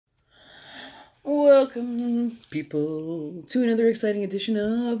Welcome, people, to another exciting edition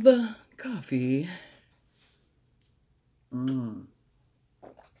of Coffee.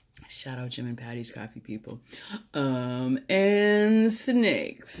 Shout out Jim and Patty's Coffee, people. And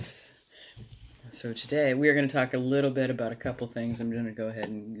snakes. So today we are going to talk a little bit about a couple things. I'm going to go ahead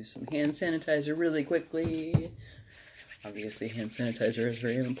and use some hand sanitizer really quickly. Obviously, hand sanitizer is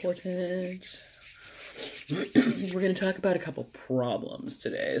very important. We're going to talk about a couple problems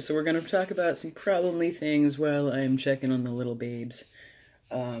today. So we're going to talk about some problemly things while I'm checking on the little babes.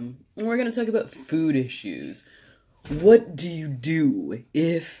 And we're going to talk about food issues. What do you do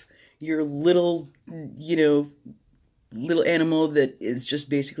if your little animal that is just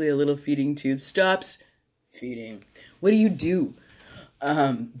basically a little feeding tube stops feeding? What do you do?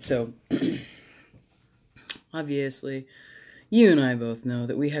 So obviously, you and I both know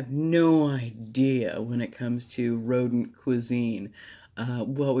that we have no idea when it comes to rodent cuisine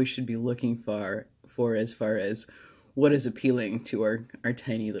what we should be looking for as far as what is appealing to our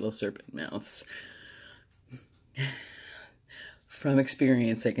tiny little serpent mouths. From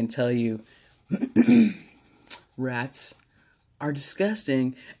experience, I can tell you rats are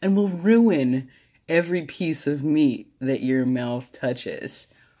disgusting and will ruin every piece of meat that your mouth touches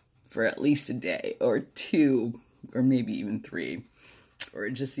for at least a day or two, or maybe even 3. Or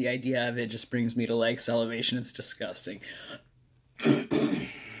just the idea of it just brings me to like salivation. It's disgusting.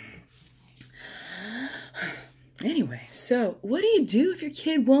 Anyway, so what do you do if your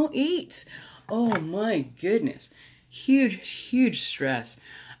kid won't eat? Oh my goodness. Huge stress.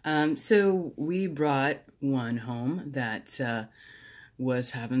 So we brought one home that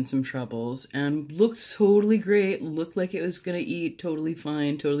was having some troubles and looked totally great, looked like it was going to eat totally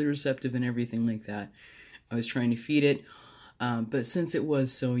fine, totally receptive and everything like that. I was trying to feed it, but since it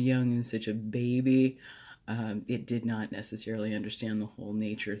was so young and such a baby, it did not necessarily understand the whole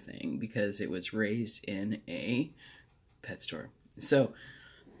nature thing because it was raised in a pet store. So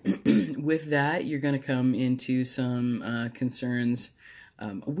with that, you're going to come into some concerns.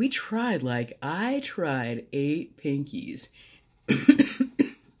 I tried 8 pinkies.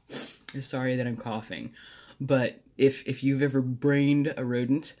 Sorry that I'm coughing, but if you've ever brained a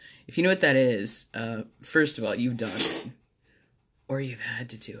rodent, if you know what that is, first of all, you've done it, or you've had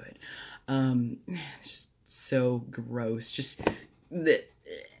to do it. It's just so gross. Just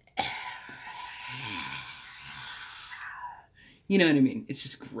you know what I mean? It's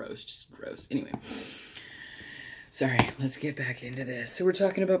just gross. Anyway. Sorry, let's get back into this. So we're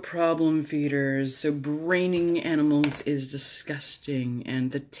talking about problem feeders. So braining animals is disgusting,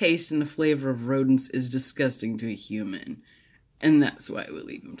 and the taste and the flavor of rodents is disgusting to a human. And that's why we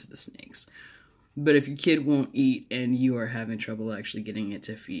leave them to the snakes. But if your kid won't eat and you are having trouble actually getting it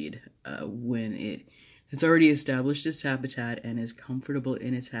to feed when it has already established its habitat and is comfortable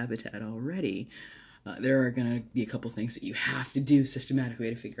in its habitat already, there are going to be a couple things that you have to do systematically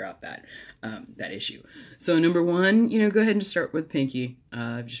to figure out that issue. So number 1, go ahead and just start with Pinky.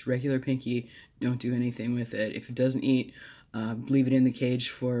 Just regular Pinky. Don't do anything with it. If it doesn't eat, leave it in the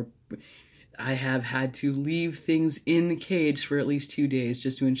cage I have had to leave things in the cage for at least 2 days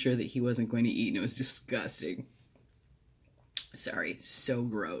just to ensure that he wasn't going to eat, and it was disgusting. Sorry, so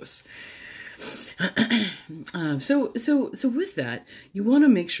gross. So with that, you want to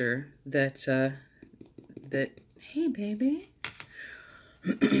make sure that hey baby.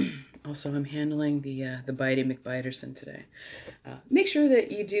 Also, I'm handling the Bitey McBiterson today. Make sure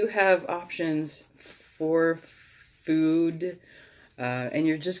that you do have options for food, and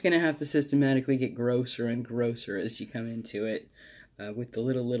you're just gonna have to systematically get grosser and grosser as you come into it. With the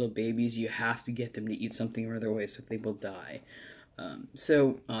little babies, you have to get them to eat something or otherwise, so they will die.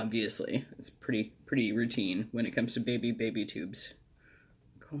 So obviously, it's pretty routine when it comes to baby tubes.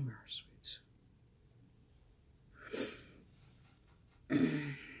 Come here, sweets.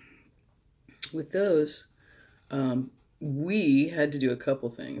 With those, we had to do a couple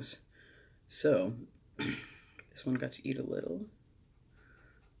things. So this one got to eat a little.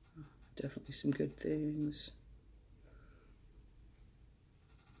 Definitely some good things.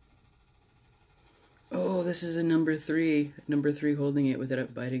 Oh, this is a number 3. Number 3 holding it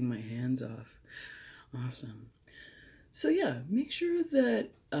without biting my hands off. Awesome. So yeah, make sure that,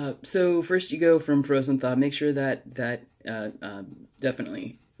 so first you go from frozen thaw, make sure that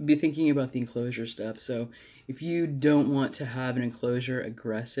definitely be thinking about the enclosure stuff. So if you don't want to have an enclosure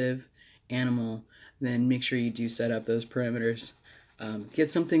aggressive animal, then make sure you do set up those perimeters. Get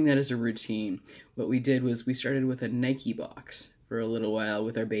something that is a routine. What we did was we started with a Nike box for a little while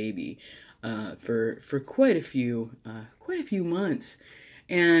with our baby, for quite a few months.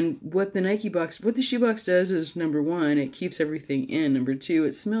 And what the shoebox does is, number one, it keeps everything in. Number two,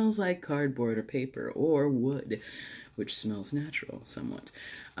 it smells like cardboard or paper or wood, which smells natural somewhat.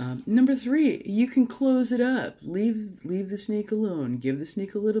 Number three, you can close it up. Leave the snake alone. Give the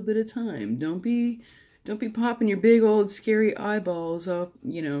snake a little bit of time. Don't be popping your big old scary eyeballs off,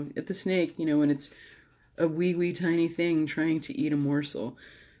 at the snake, when it's a wee tiny thing trying to eat a morsel.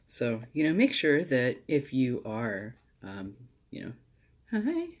 So, make sure that if you are,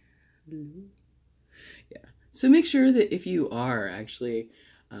 hi. Yeah. So make sure that if you are actually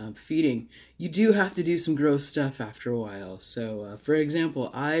feeding, you do have to do some gross stuff after a while. So, for example,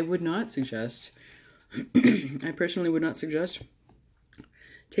 I personally would not suggest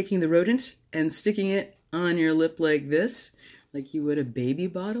taking the rodent and sticking it on your lip like this, like you would a baby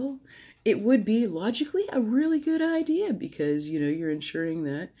bottle. It would be logically a really good idea because, you're ensuring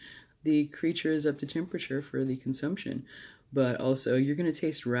that the creature is up to temperature for the consumption. But also, you're going to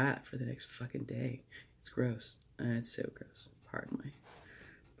taste rat for the next fucking day. It's gross. It's so gross. Pardon my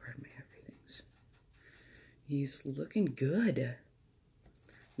everythings. He's looking good.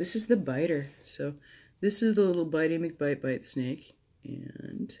 This is the biter. So, this is the little Bitey McBite snake.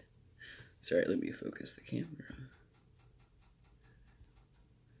 And, sorry, let me focus the camera.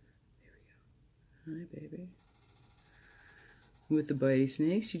 There we go. Hi, baby. With the bitey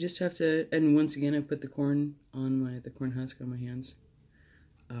snakes, you just have to, and once again, I put the corn husk on my hands.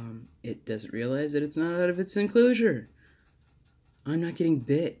 It doesn't realize that it's not out of its enclosure. I'm not getting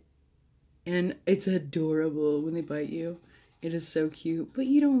bit. And it's adorable when they bite you. It is so cute, but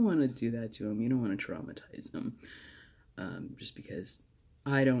you don't want to do that to them. You don't want to traumatize them. Just because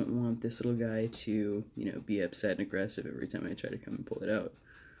I don't want this little guy to, be upset and aggressive every time I try to come and pull it out.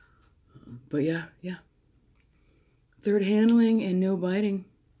 But yeah. Third handling and no biting.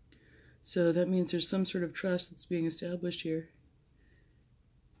 So that means there's some sort of trust that's being established here.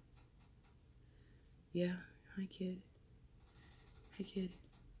 Yeah, hi kid.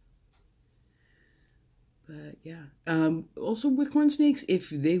 But yeah. Also with corn snakes,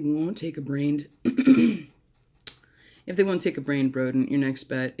 if they won't take a brained rodent, your next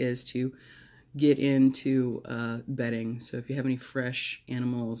bet is to get into bedding. So if you have any fresh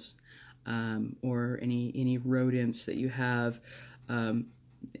animals, or any rodents that you have,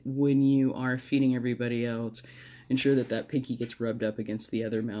 when you are feeding everybody else, ensure that pinky gets rubbed up against the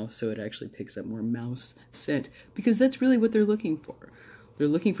other mouse so it actually picks up more mouse scent, because that's really what they're looking for. They're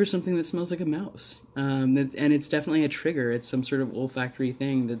looking for something that smells like a mouse, and it's definitely a trigger. It's some sort of olfactory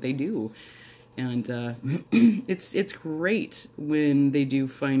thing that they do, and it's great when they do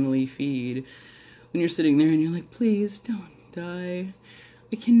finally feed. When you're sitting there and you're like, please don't die.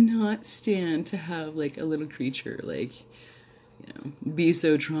 I cannot stand to have, a little creature, be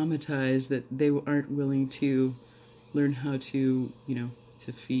so traumatized that they aren't willing to learn how to,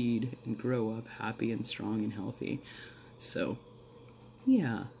 to feed and grow up happy and strong and healthy. So,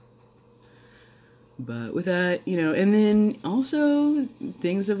 yeah. But with that, and then also,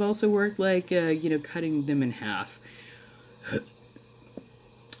 things have also worked cutting them in half.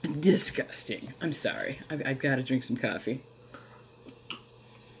 Disgusting. I'm sorry. I've got to drink some coffee.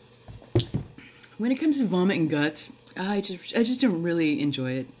 When it comes to vomit and guts, I just don't really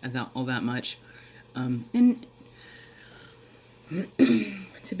enjoy it all that much. And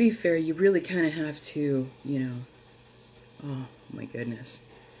to be fair, you really kind of have to, oh my goodness.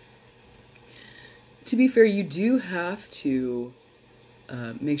 To be fair, you do have to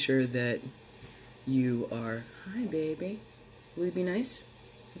make sure that you are, hi baby, will you be nice?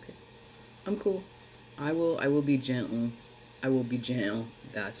 Okay, I'm cool. I will be gentle. I will be gentle.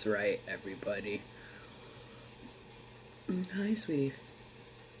 That's right, everybody. Hi, sweetie.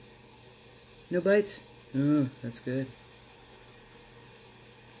 No bites? Oh, that's good.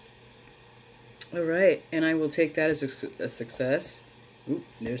 All right, and I will take that as a success. Ooh,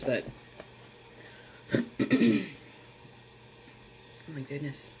 there's that. Oh my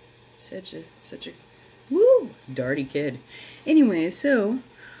goodness. Such a woo, darty kid. Anyway, so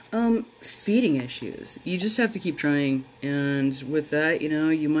feeding issues. You just have to keep trying, and with that,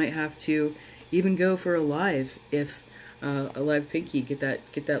 you might have to even go for a live if a live pinky, get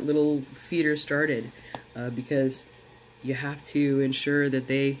that little feeder started, because you have to ensure that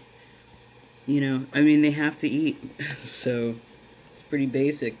they, they have to eat. So it's pretty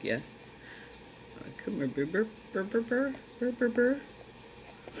basic, yeah. Come here, burr, burr, burr, burr, burr, burr, burr.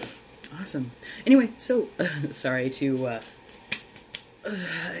 Awesome. Anyway, so sorry to.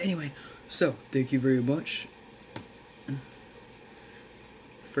 Anyway, so thank you very much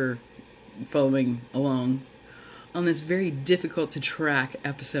for following along on this very difficult to track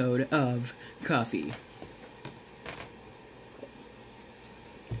episode of Coffee.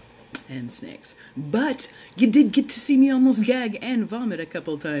 and snakes. But you did get to see me almost gag and vomit a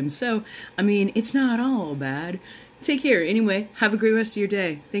couple times, so, I mean, it's not all bad. Take care. Anyway, have a great rest of your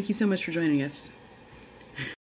day. Thank you so much for joining us.